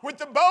box with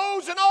the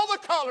bows and all the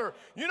color.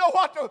 You know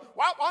what?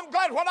 I'm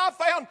glad what I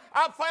found.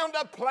 I found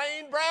a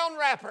plain brown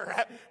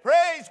wrapper.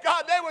 Praise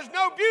God. There was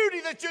no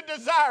beauty that you'd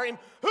desire Him.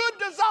 Who'd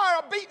desire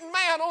a beaten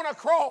man on a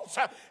cross?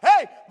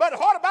 Hey, but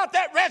what about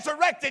that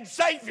resurrected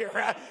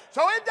Savior?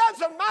 So it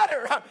doesn't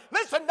matter.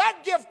 Listen,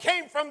 that gift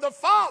came from the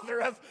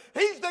Father.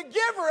 He's the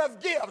giver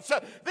of gifts,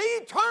 the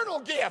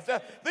eternal gift,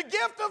 the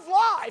gift of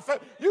life.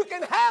 You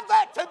can have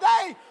that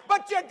today,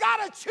 but you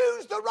got to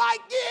choose the right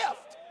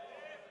gift.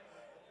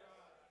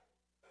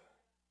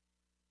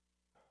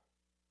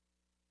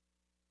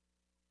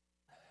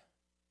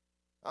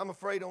 I'm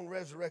afraid on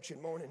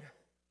resurrection morning,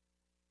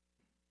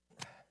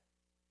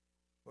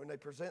 when they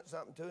present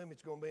something to Him,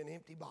 it's going to be an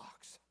empty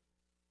box.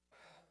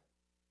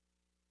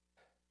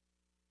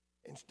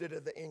 Instead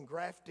of the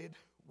engrafted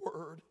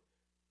Word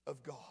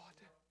of God.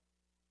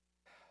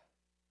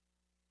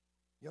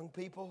 Young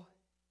people,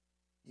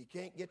 you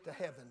can't get to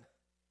heaven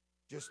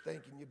just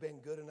thinking you've been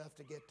good enough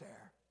to get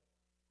there.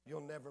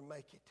 You'll never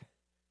make it.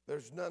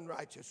 There's none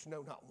righteous,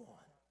 no, not one.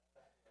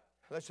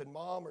 Listen,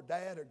 mom or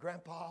dad or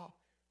grandpa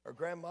or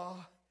grandma,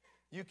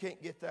 you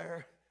can't get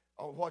there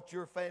on what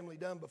your family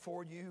done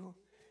before you.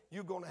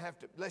 You're going to have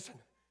to, listen,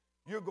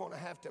 you're going to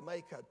have to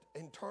make an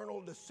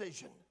internal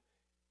decision.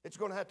 It's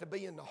going to have to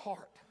be in the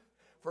heart.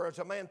 For as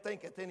a man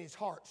thinketh in his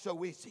heart,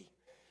 so is he.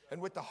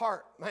 And with the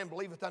heart, man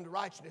believeth unto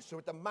righteousness. So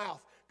with the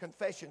mouth,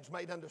 confessions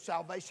made unto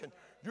salvation.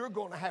 You're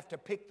going to have to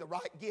pick the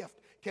right gift.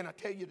 Can I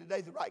tell you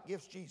today, the right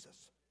gift's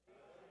Jesus.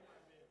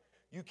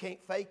 You can't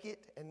fake it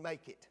and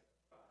make it.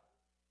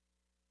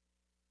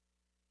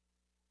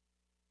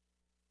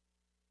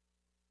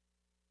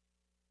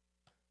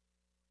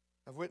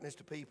 I've witnessed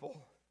to people,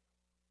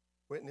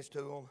 witnessed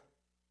to them,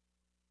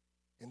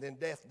 and then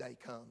death day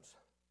comes.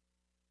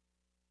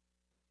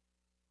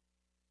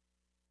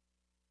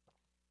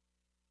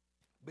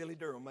 Billy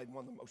Durham made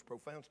one of the most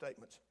profound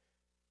statements.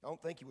 I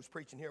don't think he was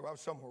preaching here. I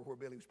was somewhere where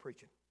Billy was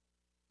preaching.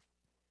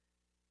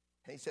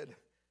 He said,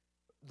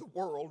 the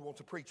world wants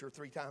a preacher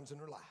 3 times in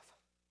their life.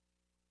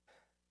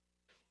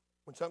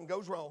 When something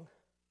goes wrong,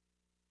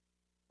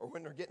 or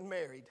when they're getting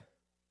married,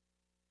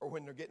 or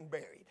when they're getting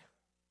buried.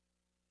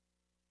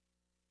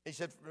 He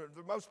said, for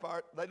the most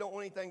part, they don't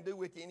want anything to do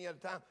with you any other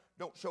time.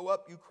 Don't show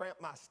up, you cramp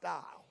my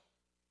style.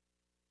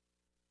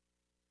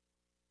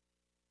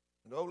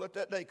 Don't let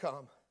that day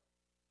come.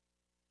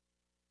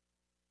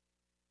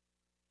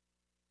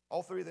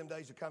 All 3 of them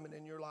days are coming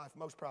in your life,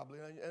 most probably.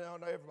 And I don't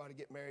know everybody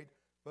get married,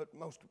 but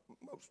most,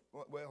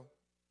 well,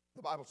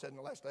 the Bible said in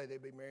the last day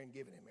they'd be married and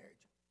given in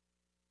marriage.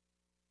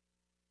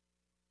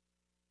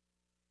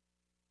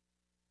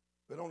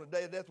 But on the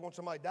day of death, when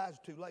somebody dies,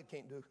 it's too late.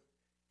 Can't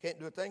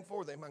do a thing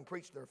for them. I can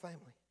preach to their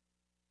family.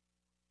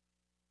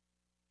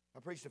 I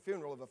preached a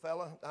funeral of a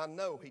fella. I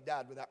know he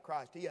died without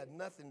Christ. He had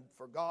nothing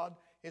for God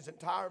his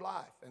entire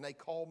life. And they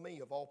called me,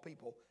 of all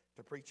people,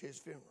 to preach his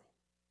funeral.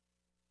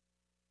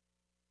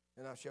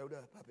 And I showed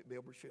up at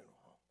Bilber's funeral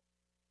home.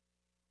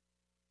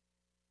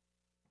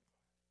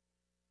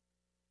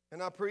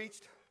 And I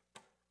preached.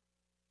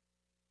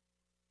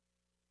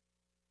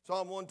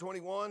 Psalm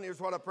 121,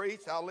 here's what I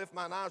preached. I'll lift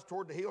mine eyes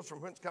toward the hills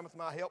from whence cometh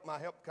my help. My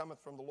help cometh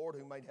from the Lord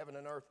who made heaven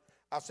and earth.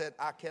 I said,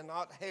 I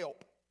cannot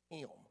help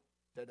him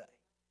today.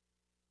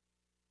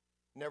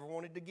 Never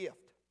wanted the gift.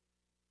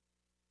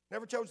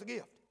 Never chose the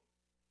gift.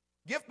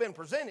 Gift been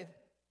presented,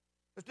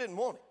 just didn't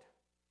want it.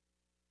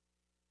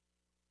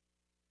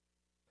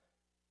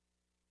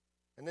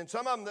 And then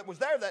some of them that was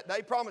there that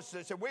day promised,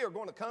 they said, we are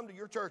going to come to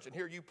your church and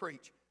hear you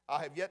preach.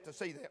 I have yet to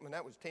see them, and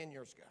that was 10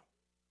 years ago.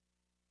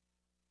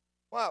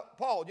 Well,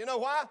 Paul, you know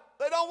why?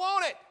 They don't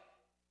want it.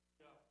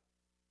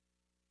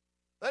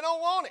 They don't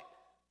want it.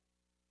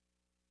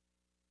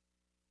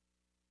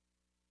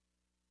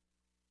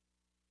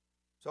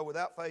 So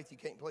without faith, you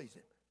can't please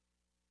Him.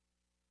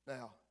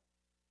 Now,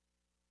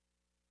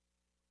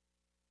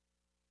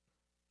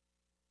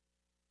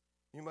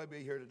 you may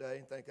be here today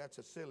and think that's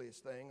the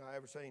silliest thing I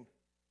ever seen.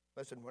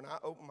 Listen, when I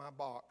open my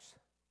box,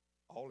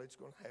 all it's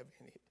going to have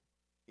in it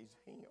is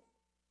Him.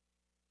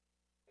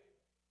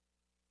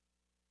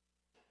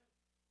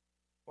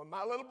 When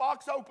my little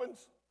box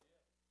opens,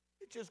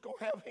 it's just going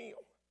to have Him.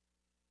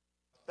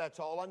 That's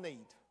all I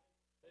need.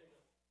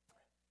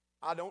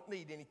 I don't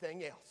need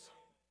anything else.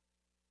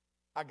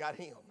 I got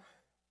Him.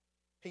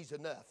 He's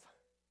enough.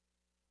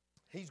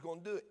 He's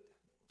going to do it.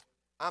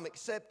 I'm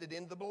accepted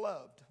in the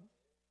beloved.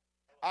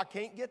 I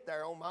can't get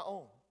there on my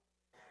own.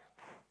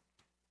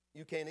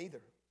 You can't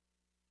either.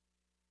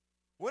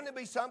 Wouldn't it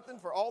be something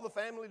for all the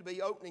family to be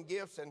opening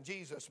gifts and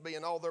Jesus be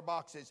in all their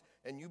boxes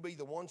and you be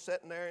the one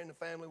sitting there in the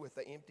family with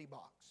the empty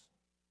box?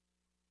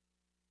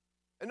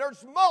 And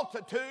there's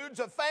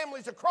multitudes of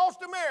families across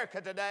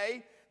America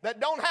today that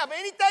don't have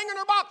anything in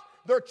their box.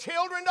 Their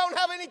children don't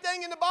have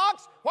anything in the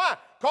box. Why?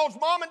 Because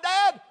mom and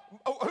dad,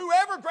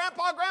 whoever,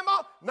 grandpa,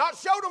 grandma, not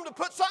showed them to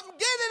put something,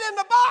 get it in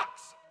the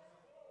box.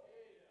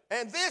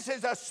 And this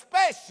is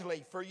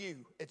especially for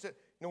you. You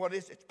know what it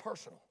is? It's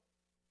personal.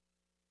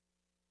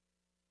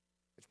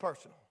 It's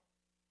personal.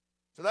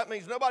 So that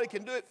means nobody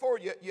can do it for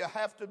you. You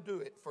have to do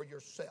it for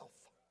yourself.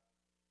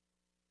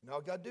 And all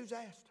you got to do is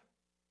ask.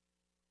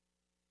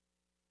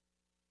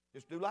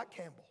 Just do like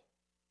Campbell.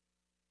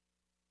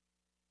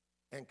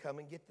 And come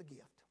and get the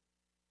gift.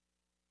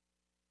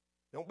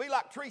 Don't be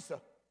like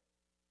Teresa.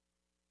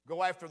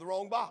 Go after the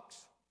wrong box.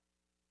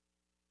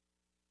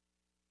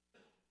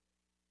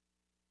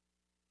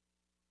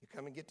 You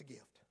come and get the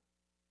gift.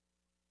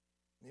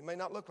 It may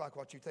not look like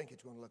what you think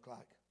it's going to look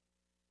like.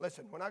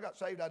 Listen, when I got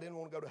saved, I didn't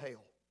want to go to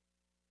hell.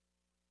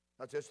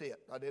 That's just it.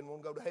 I didn't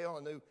want to go to hell.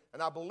 I knew,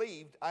 and I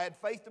believed, I had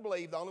faith to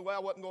believe the only way I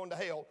wasn't going to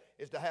hell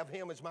is to have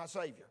Him as my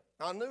Savior.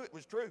 I knew it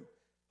was true.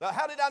 Now,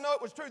 how did I know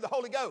it was true? The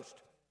Holy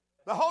Ghost.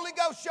 The Holy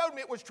Ghost showed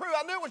me it was true.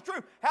 I knew it was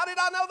true. How did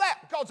I know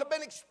that? Because I've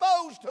been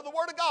exposed to the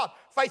Word of God.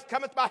 Faith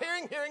cometh by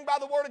hearing, hearing by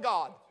the Word of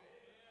God.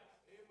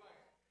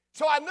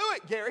 So I knew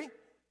it, Gary.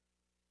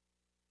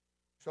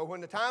 So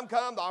when the time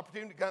come, the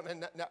opportunity come,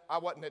 and I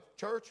wasn't at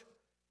church.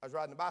 I was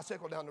riding a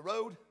bicycle down the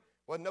road.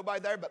 Wasn't nobody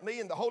there but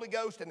me and the Holy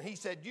Ghost, and He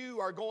said, you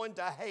are going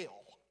to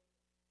hell.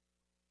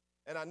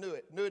 And I knew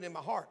it in my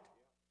heart.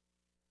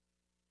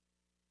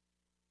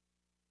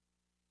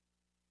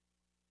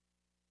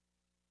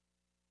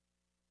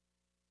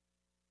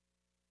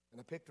 And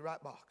I picked the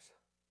right box.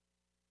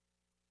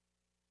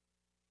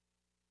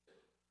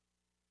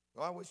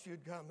 Well, I wish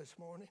you'd come this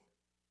morning.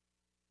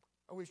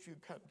 I wish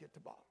you'd come get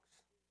the box.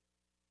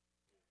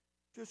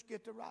 Just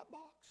get the right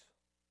box.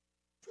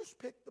 Just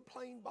pick the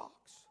plain box.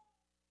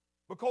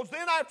 Because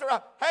then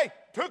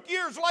took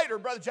years later,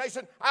 Brother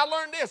Jason, I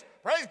learned this.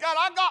 Praise God,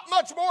 I got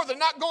much more than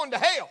not going to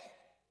hell.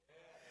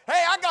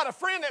 Hey, I got a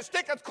friend that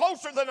sticketh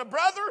closer than a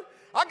brother.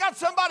 I got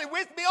somebody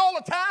with me all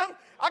the time.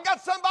 I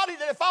got somebody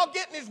that if I'll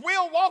get in His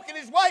will, walk in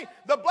His way,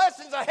 the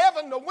blessings of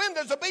heaven, the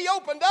windows will be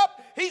opened up.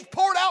 He's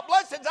poured out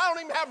blessings I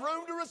don't even have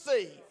room to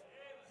receive.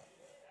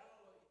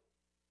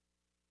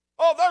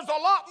 Oh, there's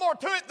a lot more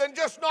to it than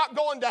just not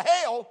going to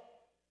hell.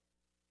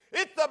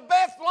 It's the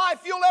best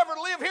life you'll ever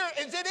live here.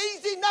 Is it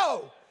easy?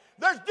 No.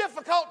 There's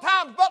difficult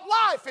times, but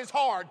life is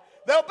hard.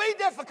 There'll be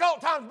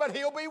difficult times, but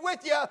He'll be with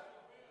you.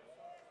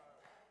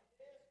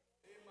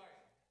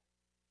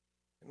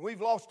 And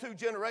we've lost 2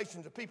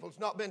 generations of people that's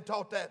not been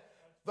taught that.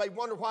 They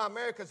wonder why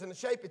America's in the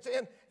shape it's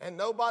in, and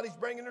nobody's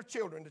bringing their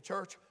children to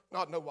church.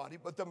 Not nobody,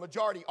 but the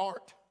majority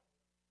aren't.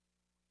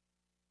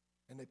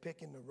 And they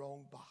pick in the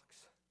wrong box.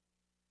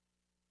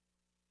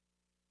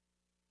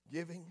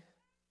 Giving,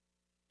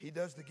 He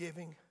does the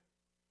giving,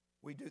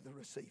 we do the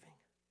receiving.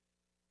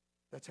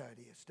 That's how it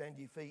is. Stand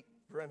to your feet.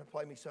 Verena,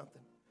 play me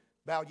something.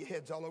 Bow your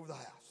heads all over the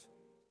house.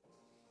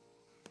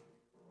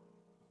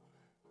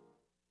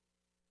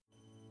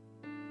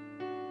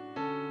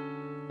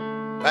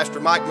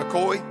 Pastor Mike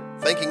McCoy,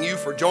 thanking you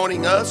for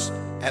joining us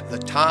at the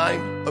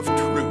Time of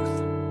Truth.